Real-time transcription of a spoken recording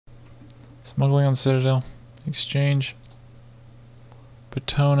Smuggling on Citadel. Exchange.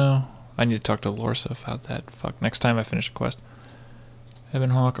 Batono. I need to talk to Lorsa about that. Fuck. Next time I finish a quest. Evan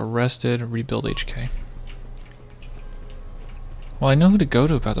Hawk arrested. Rebuild HK. Well, I know who to go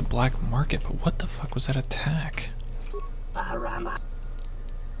to about the black market, but what the fuck was that attack?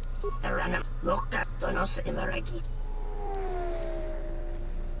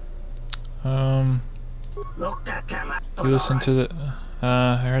 You listen to the...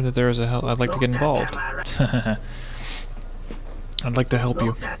 I heard that there was a help. I'd like to get involved. I'd like to help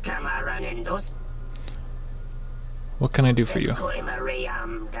you. What can I do for you?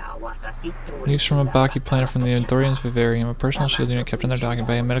 News from a Baki planet from the Anthorians Vivarium. A personal shield unit kept in their docking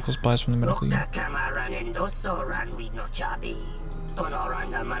bay and medical supplies from the medical unit. Have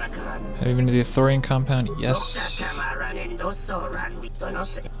you been to the Anthorian compound? Yes.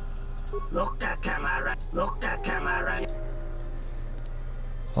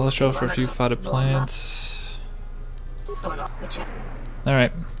 I'll show for a few fodder plants.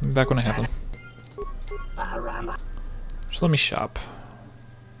 Alright, back when I have them. Just let me shop.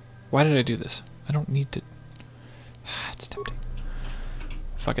 Why did I do this? I don't need to... It's tempting.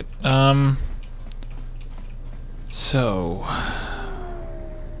 Fuck it. So...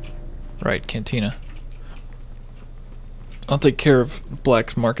 Right, Cantina. I'll take care of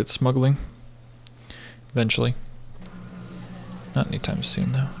black market smuggling. Eventually. Not anytime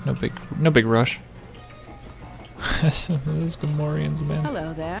soon though. No big rush. Those Gamorreans, man.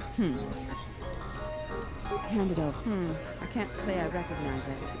 Hello there. Hand it over. I can't say I recognize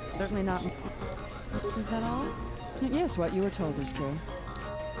it. It's certainly not. Is that all? Yes, what you were told is true.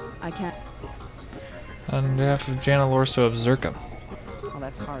 I can't. On behalf of Jana Lorso of Zerka. Well,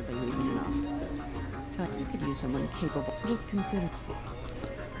 that's hardly reason enough. You could use someone capable. Just consider.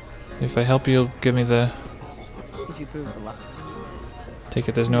 If I help you, you'll give me the... If you prove the luck. Take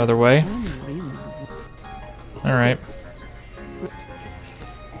it there's no other way? Alright.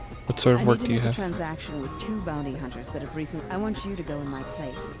 What sort of work do you have? I need to make a transaction with 2 bounty hunters that have recently... I want you to go in my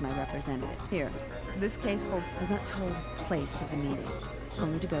place as my representative. Here. This case holds... I was not told place of the meeting.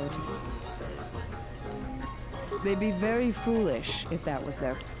 Only to go to... They'd be very foolish if that was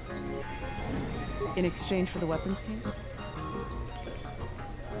their... In exchange for the weapons case?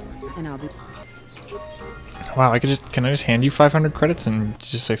 And I'll be... Wow, can I just hand you 500 credits and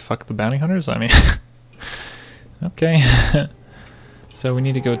just say fuck the bounty hunters? I mean... Okay. So we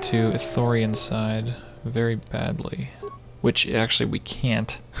need to go to Ithorian side very badly. Which actually we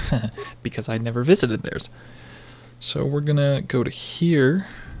can't. Because I never visited theirs. So we're gonna go to here.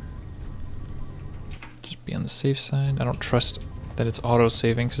 Just be on the safe side. I don't trust that it's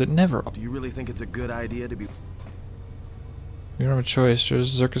auto-saving because it never... Do you really think it's a good idea to be... We don't have a choice.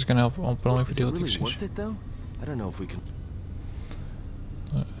 Zerka's gonna help, but only if we deal with the exchange. Worth it though? I don't know if we can...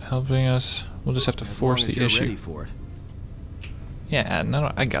 Helping us. We'll just have to force the issue. Ready for it. Yeah,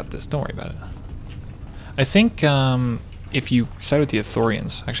 no, I got this. Don't worry about it. I think if you side with the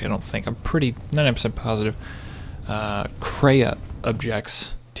Ithorians, actually I don't think, I'm pretty 99% positive, Kreia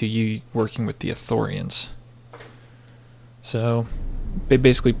objects to you working with the Ithorians. So they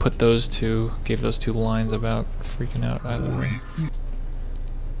basically put those two, gave those 2 lines about freaking out either way.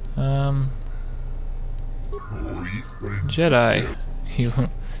 Jedi.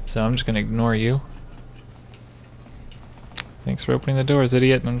 So I'm just gonna ignore you. Thanks for opening the doors,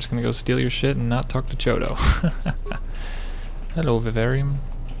 idiot. I'm just gonna go steal your shit and not talk to Chodo. Hello, Vivarium.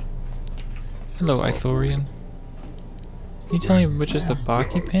 Hello, Ithorian. Can you tell me which is the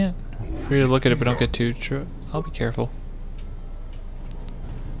Baki pant? For you to look at it, but don't get too true. I'll be careful.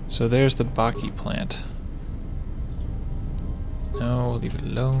 So there's the Baki plant. No, leave it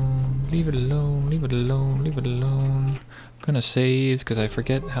alone. Leave it alone. Leave it alone. Leave it alone. I'm gonna save because I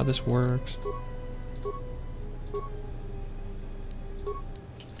forget how this works.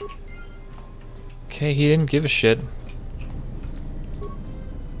 Okay, he didn't give a shit.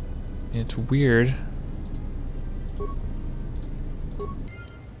 It's weird.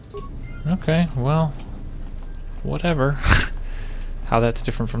 Okay, well, whatever. How that's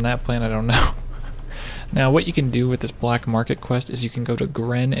different from that plan, I don't know. Now, what you can do with this black market quest is you can go to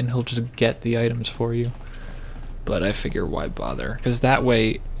Gren and he'll just get the items for you. But I figure why bother? Because that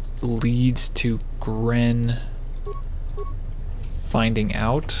way leads to Gren finding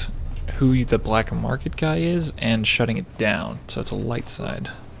out who the black market guy is and shutting it down. So it's a light side.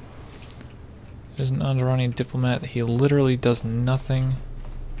 There's an Andoranian diplomat. He literally does nothing.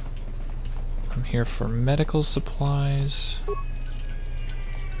 I'm here for medical supplies.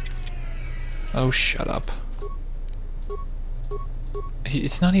 Oh, shut up.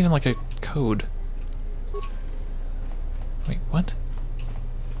 It's not even like a code. Wait, what?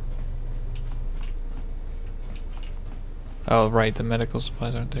 Oh, right, the medical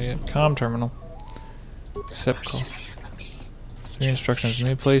supplies aren't there yet. Comm terminal. Accept call. 3 instructions.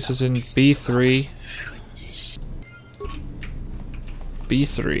 New place is in B3.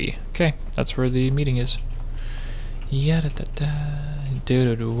 B3. Okay, that's where the meeting is. Yada da da.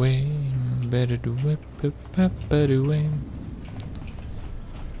 Do do way. Better do whip.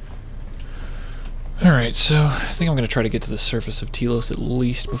 Alright, so I think I'm going to try to get to the surface of Telos at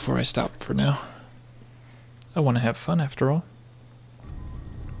least before I stop for now. I want to have fun after all.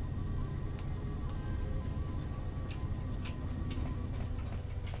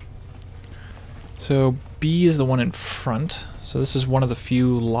 So B is the one in front. So this is one of the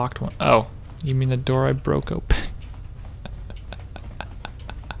few locked ones. Oh, you mean the door I broke open?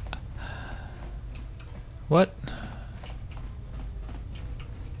 What?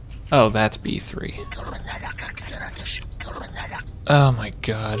 Oh, that's B3. Oh my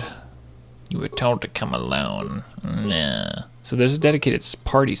god. You were told to come alone. Nah. So there's a dedicated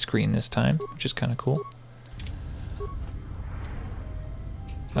party screen this time, which is kind of cool.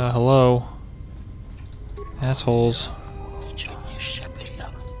 Hello. Assholes.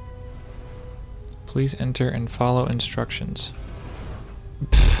 Please enter and follow instructions.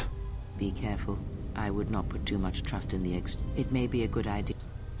 Pfft. Be careful. I would not put too much trust in the It may be a good idea.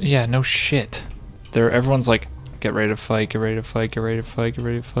 Yeah, no shit. Everyone's like, get ready to fight, get ready to fight, get ready to fight, get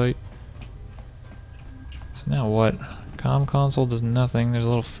ready to fight. So now what? Comm console does nothing. There's a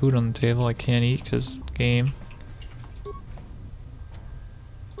little food on the table I can't eat because game.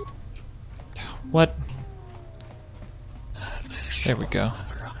 What? There we go.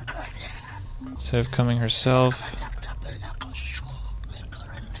 Instead of coming herself.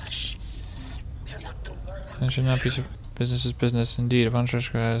 That should not be business is business indeed. Upon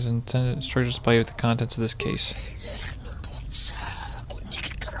instruction has intended instructions display with the contents of this case.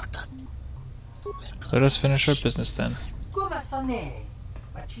 Let us finish our business then.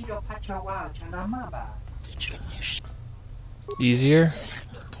 Easier?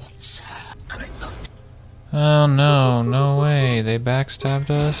 Oh no, no way. They backstabbed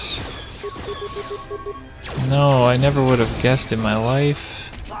us? No, I never would have guessed in my life.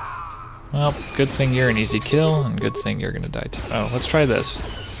 Well, good thing you're an easy kill, and good thing you're gonna die too. Oh, let's try this.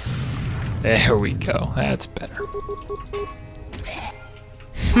 There we go. That's better.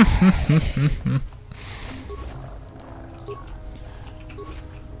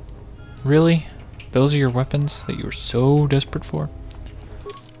 Really? Those are your weapons that you were so desperate for?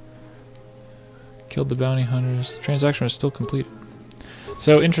 Killed the bounty hunters. The transaction was still completed.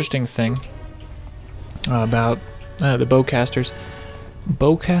 So, interesting thing about the bowcasters.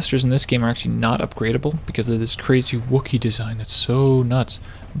 Bowcasters in this game are actually not upgradable because of this crazy Wookiee design that's so nuts.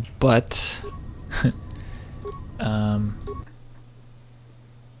 But the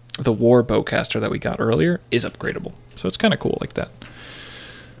war bowcaster that we got earlier is upgradable. So it's kind of cool like that.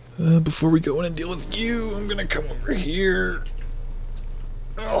 Before we go in and deal with you, I'm going to come over here.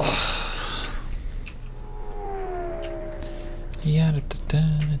 Oh. Yeah,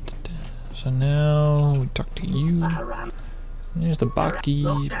 so now we talk to you. There's the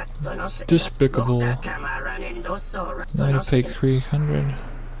Baki. Despicable. 9 to pay 300.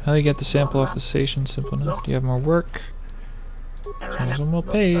 How do you get the sample off the station? Simple enough. Do you have more work? Some of them well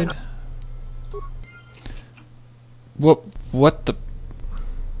paid. What the?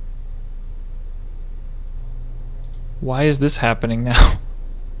 Why is this happening now?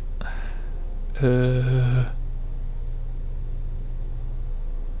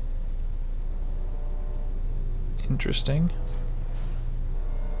 Interesting.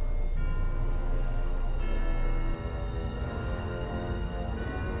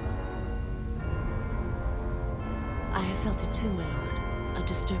 I have felt it too, my lord. A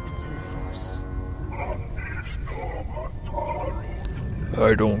disturbance in the Force.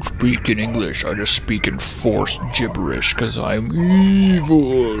 I don't speak in English, I just speak in Force gibberish, because I'm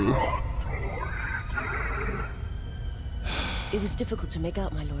evil. It was difficult to make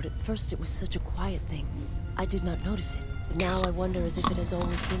out, my lord. At first it was such a quiet thing. I did not notice it. But now I wonder as if it has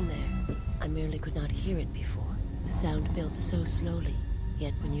always been there. I merely could not hear it before. The sound built so slowly.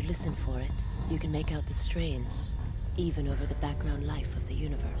 Yet when you listen for it, you can make out the strains, even over the background life of the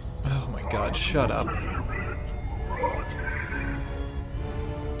universe. Oh my god, shut up.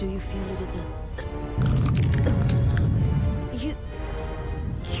 Do you feel it is a... You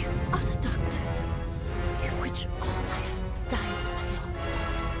are the darkness, in which all life dies, my lord.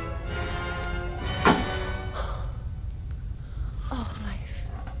 All life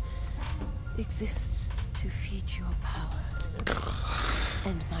exists to feed your power.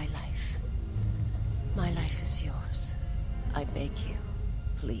 And my life is yours. I beg you,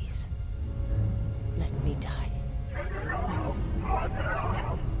 please, let me die.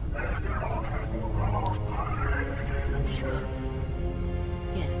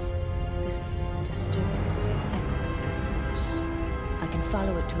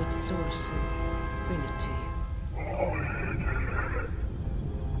 follow it to its source and bring it to you.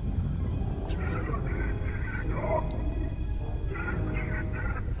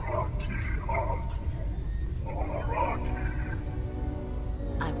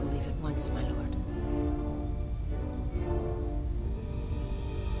 I will leave at once, my lord.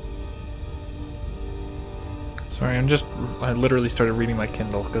 Sorry, I literally started reading my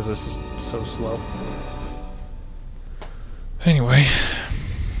Kindle because this is so slow. Anyway,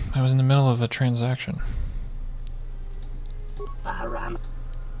 I was in the middle of a transaction.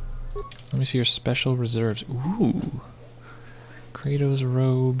 Let me see your special reserves. Ooh. Kratos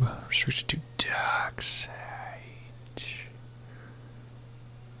robe, restricted to dark side.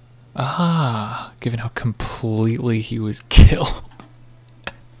 Ah, given how completely he was killed.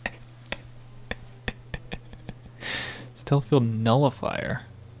 Stealth field nullifier.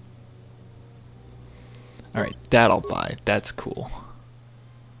 Alright, that I'll buy. That's cool.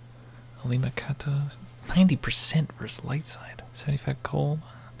 Alima Kata, 90% versus light side. 75 cold.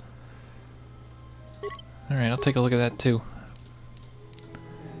 Alright, I'll take a look at that too.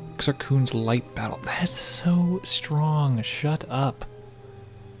 Xarkoon's light battle. That's so strong. Shut up.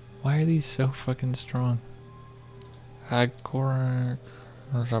 Why are these so fucking strong? Agora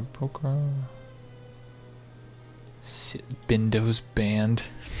Zaboka. Bindo's band.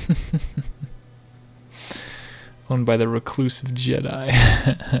 Owned by the reclusive Jedi.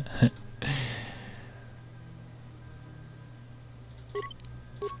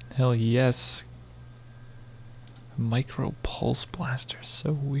 Hell yes. Micro pulse blaster,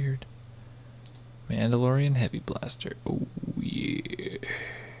 so weird. Mandalorian heavy blaster. Oh yeah.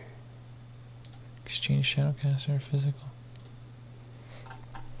 Exchange shadowcaster physical.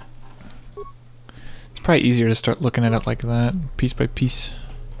 It's probably easier to start looking at it like that, piece by piece.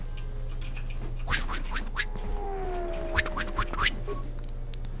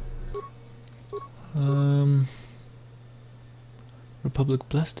 Republic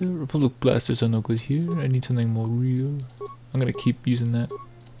Blaster? Republic Blasters are no good here. I need something more real. I'm gonna keep using that.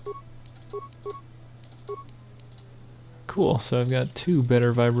 Cool, so I've got 2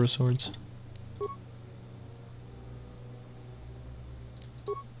 better Vibro Swords.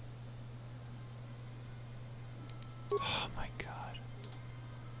 Oh my god.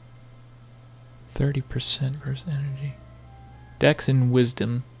 30% versus energy. Dex and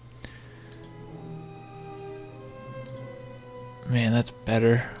Wisdom. Man, that's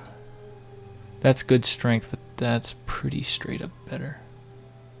better. That's good strength, but that's pretty straight up better.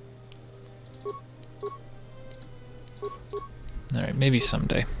 Alright, maybe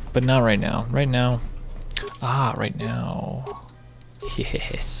someday. But not right now. Right now. Ah, right now.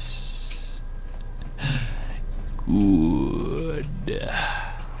 Yes. Good.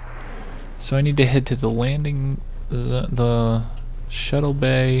 So I need to head to the landing, the shuttle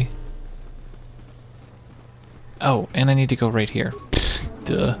bay. Oh, and I need to go right here.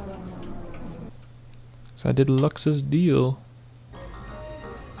 Duh. So I did Lux's deal.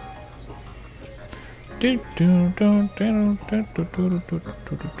 Still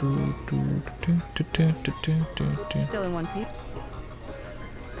in one piece.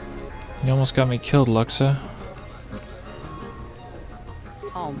 You almost got me killed, Luxa.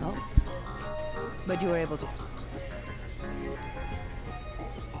 Almost. But you were able to.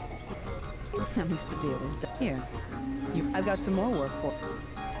 At least the deal is done. Here. I've got some more work for.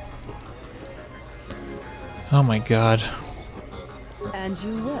 Oh my god. And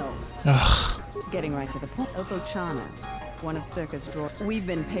you will. Ugh. Getting right to the point. Okochana, one of Circus' draw. We've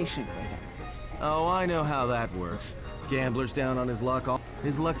been patient with him. Oh, I know how that works. Gambler's down on his luck.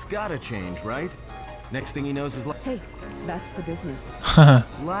 His luck's gotta change, right? Next thing he knows is luck. Hey, that's the business.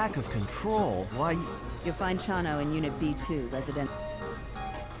 Lack of control. Why? You'll find Chano in Unit B2, resident.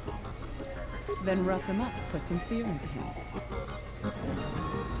 Then rough him up, put some fear into him.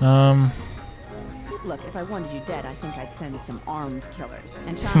 Look, if I wanted you dead, I think I'd send some armed killers.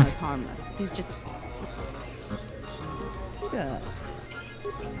 And Chano's harmless. He's just... Good.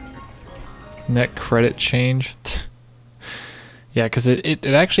 Net credit change. Yeah, because it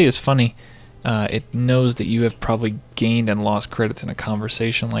actually is funny. It knows that you have probably gained and lost credits in a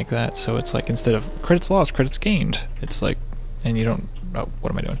conversation like that. So it's like, instead of credits lost, credits gained. It's like, and you don't... Oh,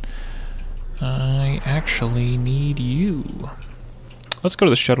 what am I doing? I actually need you. Let's go to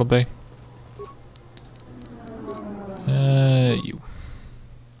the shuttle bay. You.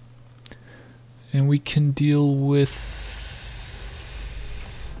 And we can deal with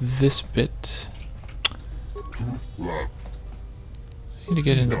this bit. I need to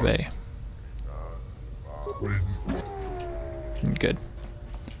get into the bay. Good.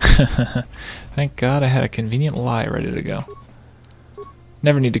 Thank God I had a convenient lie ready to go.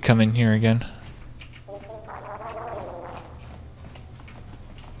 Never need to come in here again.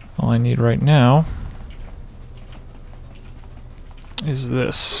 All I need right now is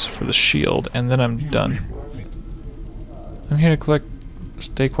this for the shield, and then I'm done. I'm here to collect.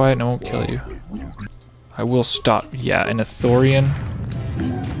 Stay quiet and I won't kill you. I will stop. Yeah, an Ithorian.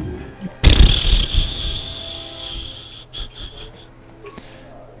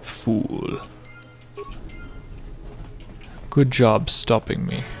 Fool. Good job stopping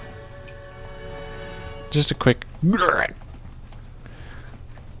me. Just a quick.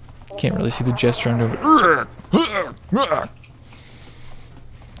 Can't really see the gesture I'm doing.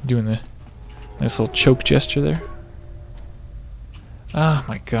 Doing the nice little choke gesture there. Oh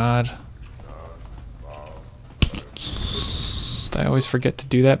my god. I always forget to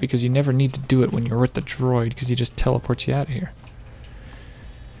do that because you never need to do it when you're with the droid because he just teleports you out of here.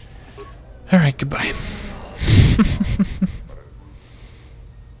 Alright, goodbye.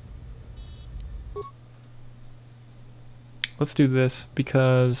 Let's do this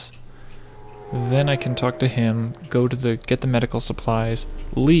because then I can talk to him, go to the get the medical supplies,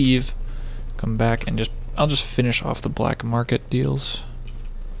 leave, come back and I'll just finish off the black market deals.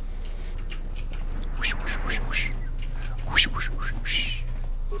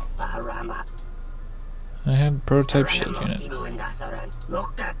 I have prototype shield unit.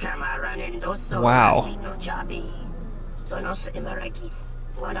 Wow.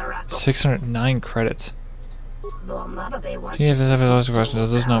 609 credits. If this always a question,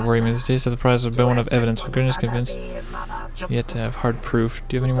 does this not worry me? The taste of the prize has been one of evidence. For goodness convinced. Yet to have hard proof.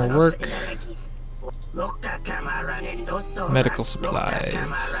 Do you have any more work? Medical supplies.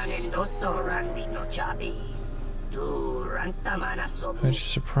 Which is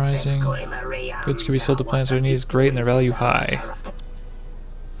surprising. Goods can be sold to plants where need is great and their value high.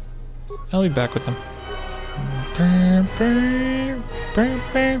 I'll be back with them.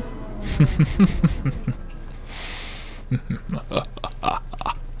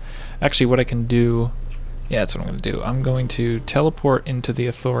 Actually, what I can do... Yeah, that's what I'm going to do. I'm going to teleport into the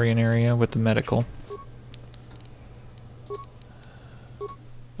Ithorian area with the medical.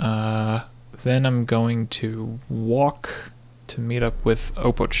 Then I'm going to walk to meet up with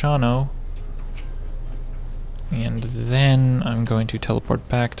Opochano. And then I'm going to teleport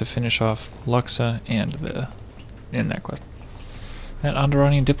back to finish off Luxa and that quest. That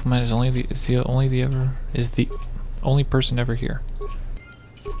Andoranian diplomat is the only person ever here.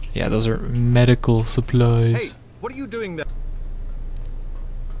 Yeah, those are medical supplies. Hey, what are you doing there?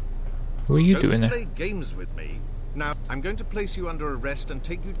 What are you doing there? Don't play games with me. Now, I'm going to place you under arrest and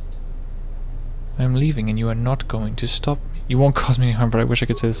take you... I'm leaving and you are not going to stop me. You won't cause me any harm, but I wish I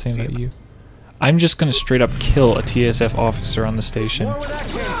could say the same about you. I'm just gonna straight up kill a TSF officer on the station.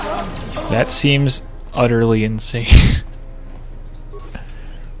 That seems utterly insane.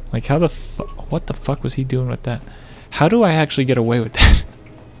 Like, how the what the fuck was he doing with that? How do I actually get away with that?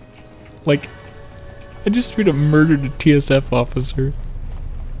 Like, I just straight up murdered a TSF officer.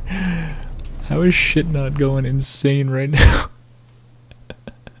 How is shit not going insane right now?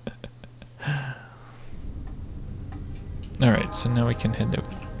 Alright, so now we can head to...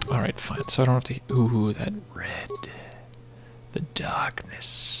 Alright, fine. So I don't have to... Ooh, that red. The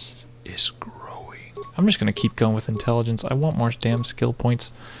darkness is growing. I'm just gonna keep going with intelligence. I want more damn skill points.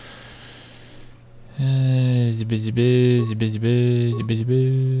 Yeah,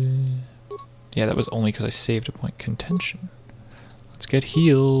 that was only because I saved a point. Contention. Let's get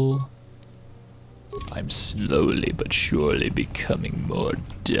heal. I'm slowly but surely becoming more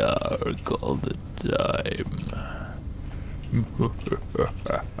dark all the time.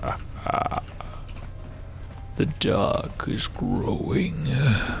 The dark is growing.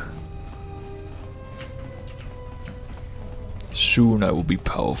 Soon I will be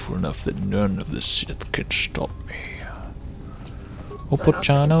powerful enough that none of the Sith can stop me.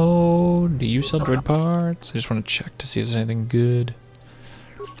 Opochano, do you sell droid parts? I just want to check to see if there's anything good.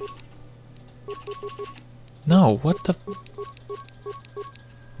 No, what the...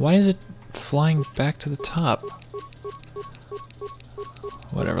 Why is it flying back to the top?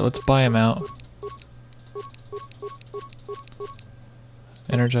 Whatever, let's buy him out.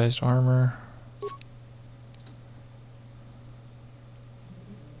 Energized armor.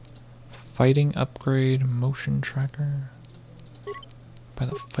 Fighting upgrade, motion tracker. Buy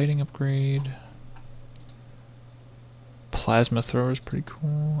the fighting upgrade. Plasma thrower is pretty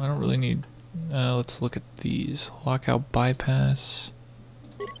cool. I don't really need... let's look at these. Lockout bypass.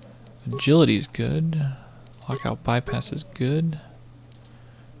 Agility's good. Lockout bypass is good.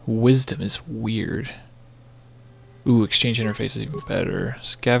 Wisdom is weird. Ooh, exchange interface is even better.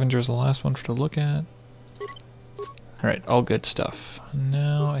 Scavenger is the last one to look at. Alright, all good stuff.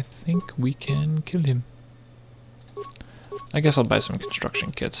 Now I think we can kill him. I guess I'll buy some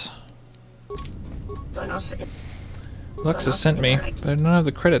construction kits. Lux has sent me, but I don't have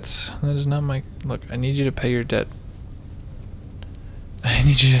the credits. That is not my... Look, I need you to pay your debt. I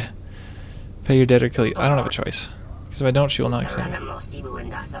need you to pay your debt or kill you. I don't have a choice. Because if I don't, she will not accept it.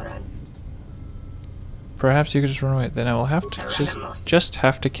 Perhaps you could just run away. Then I will have to just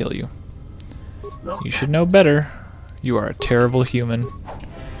have to kill you. You should know better. You are a terrible human.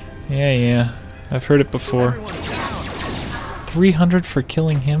 Yeah. I've heard it before. 300 for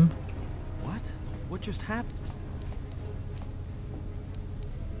killing him? What? What just happened?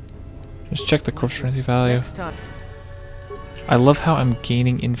 Just check the corpse strength value. I love how I'm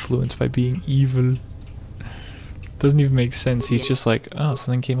gaining influence by being evil. Doesn't even make sense. He's just like, oh,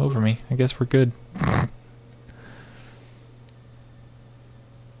 something came over me. I guess we're good.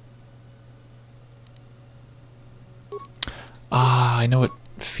 Ah, I know what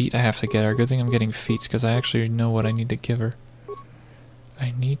feat I have to get her. Good thing I'm getting feats because I actually know what I need to give her.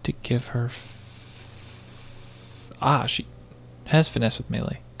 I need to give her... Ah, she has finesse with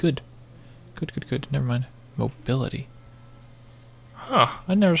melee. Good. Good. Never mind. Mobility. Huh,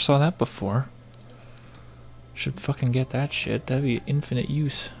 I never saw that before. Should fucking get that shit. That'd be infinite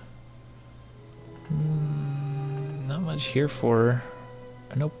use. Not much here for her.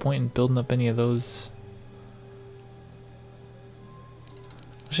 No point in building up any of those.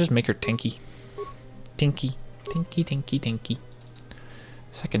 Let's just make her tanky. Tinky.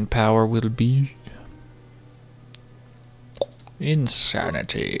 Second power will be...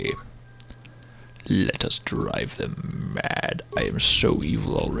 insanity. Let us drive them mad. I am so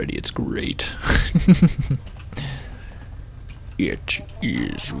evil already, it's great. It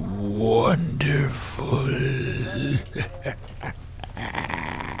is wonderful.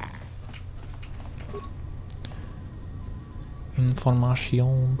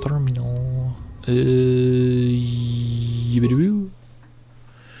 Information terminal.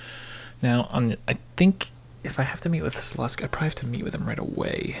 Now, I think if I have to meet with Slusk, I probably have to meet with him right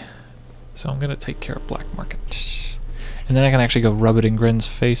away. So I'm gonna take care of Black Market. And then I can actually go rub it in Gren's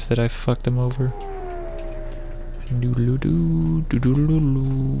face that I fucked him over.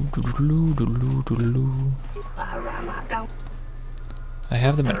 I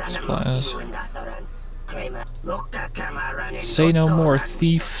have the medical supplies. Say no more,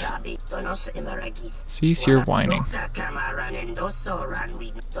 thief. Cease your whining.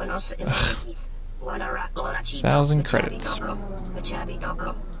 Ugh. 1,000 credits.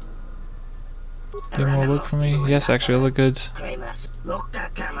 Do more work for me? Yes, actually, all the goods.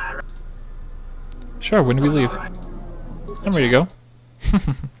 Sure, when do we leave? I'm ready to go.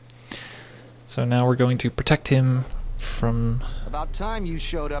 So now we're going to protect him from... About time you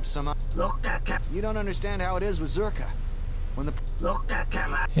showed up some... You don't understand how it is with Zurka. When the...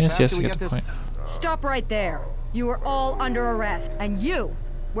 Yes, I get the point. Stop right there. You are all under arrest. And you,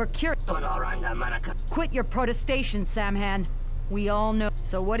 we're curious. Quit your protestation, Samhan. We all know.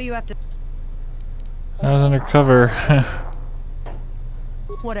 So what do you have to... I was undercover.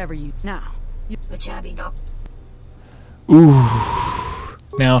 Whatever you... Now. Ooh.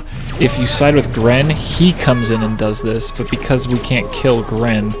 Now, if you side with Gren, he comes in and does this, but because we can't kill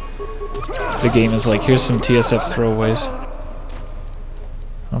Gren, the game is like, here's some TSF throwaways.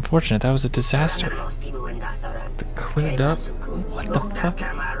 Unfortunate, that was a disaster. To clean it up? What the fuck?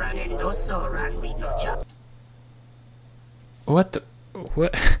 What the...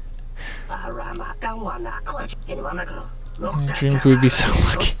 What? Dream would be so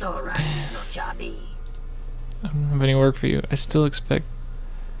lucky. I don't have any work for you. I still expect...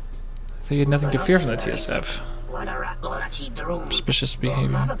 I think you had nothing to fear from the TSF. Suspicious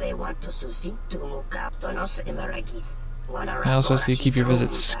behavior. I also see you keep your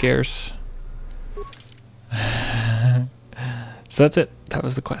visits scarce. So that's it. That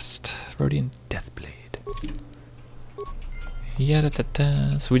was the quest. Rhodian Deathblade.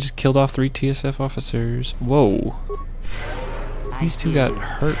 Yada-da-da. So we just killed off 3 TSF officers. Whoa. These two got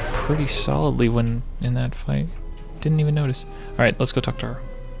hurt pretty solidly when in that fight. Didn't even notice. Alright, let's go talk to her.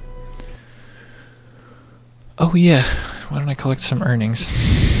 Oh yeah, why don't I collect some earnings?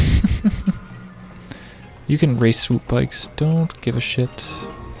 You can race swoop bikes, don't give a shit.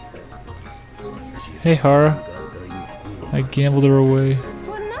 Hey Hara. I gambled her away.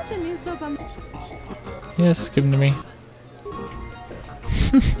 Yes, give them to me.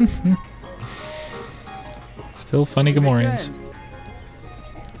 Still funny Gamorreans.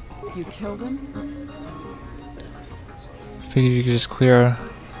 You killed him? Figured you could just clear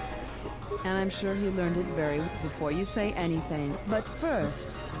And I'm sure he learned it very well before you say anything. But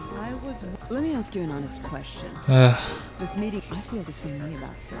first, let me ask you an honest question. This meeting, I feel the same way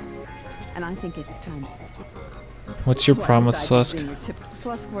about Slusk. And I think it's time... What's your problem with Slusk?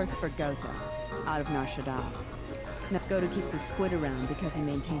 Slusk works for Goto, out of Nar Shaddaa. Now, Goto keeps his squid around because he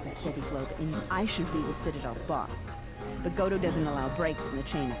maintains a steady flow of income. I should be the Citadel's boss. But Goto doesn't allow breaks in the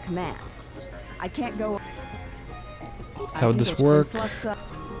chain of command. I can't go... How would this work?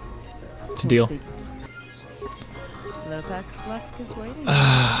 It's a deal. Lopax Slusk is waiting.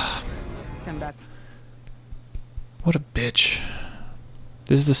 Come back. What a bitch.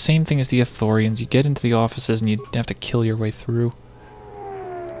 This is the same thing as the Ithorians. You get into the offices and you have to kill your way through.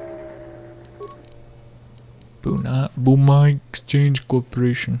 Boomai Exchange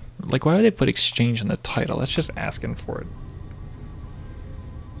Corporation. Like, why would they put exchange in the title? That's just asking for it.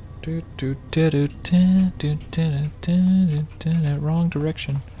 Wrong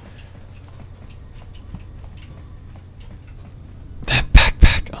direction. That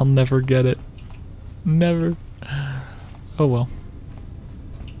backpack, I'll never get it. Never. Oh well.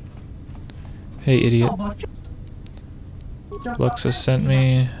 Hey, idiot. Luxa sent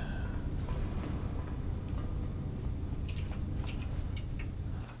me.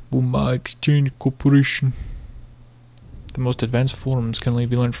 Boomai Exchange Corporation. The most advanced forms can only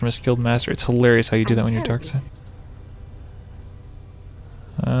be learned from a skilled master. It's hilarious how you do that when you're dark side.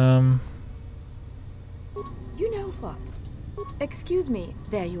 You know what? Excuse me.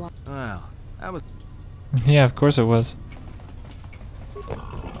 There you are. Wow, that was... Yeah, of course it was.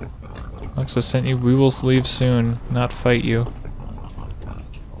 Luxa sent you. We will leave soon, not fight you.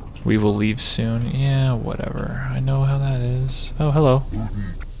 We will leave soon. Yeah, whatever. I know how that is. Oh, hello.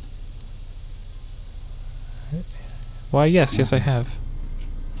 Why, yes, I have.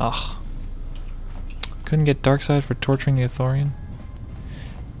 Ugh. Couldn't get Darkseid for torturing the Ithorian?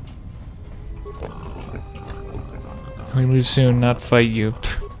 We leave soon, not fight you.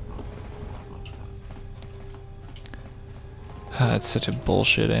 That's such a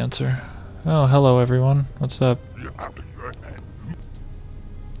bullshit answer. Oh, hello everyone. What's up?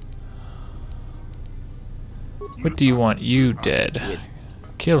 What do you want? You dead.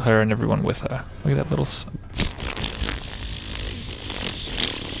 Kill her and everyone with her. Look at that little... Sorry,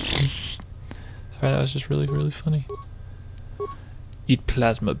 that was just really, really funny. Eat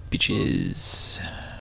plasma, bitches.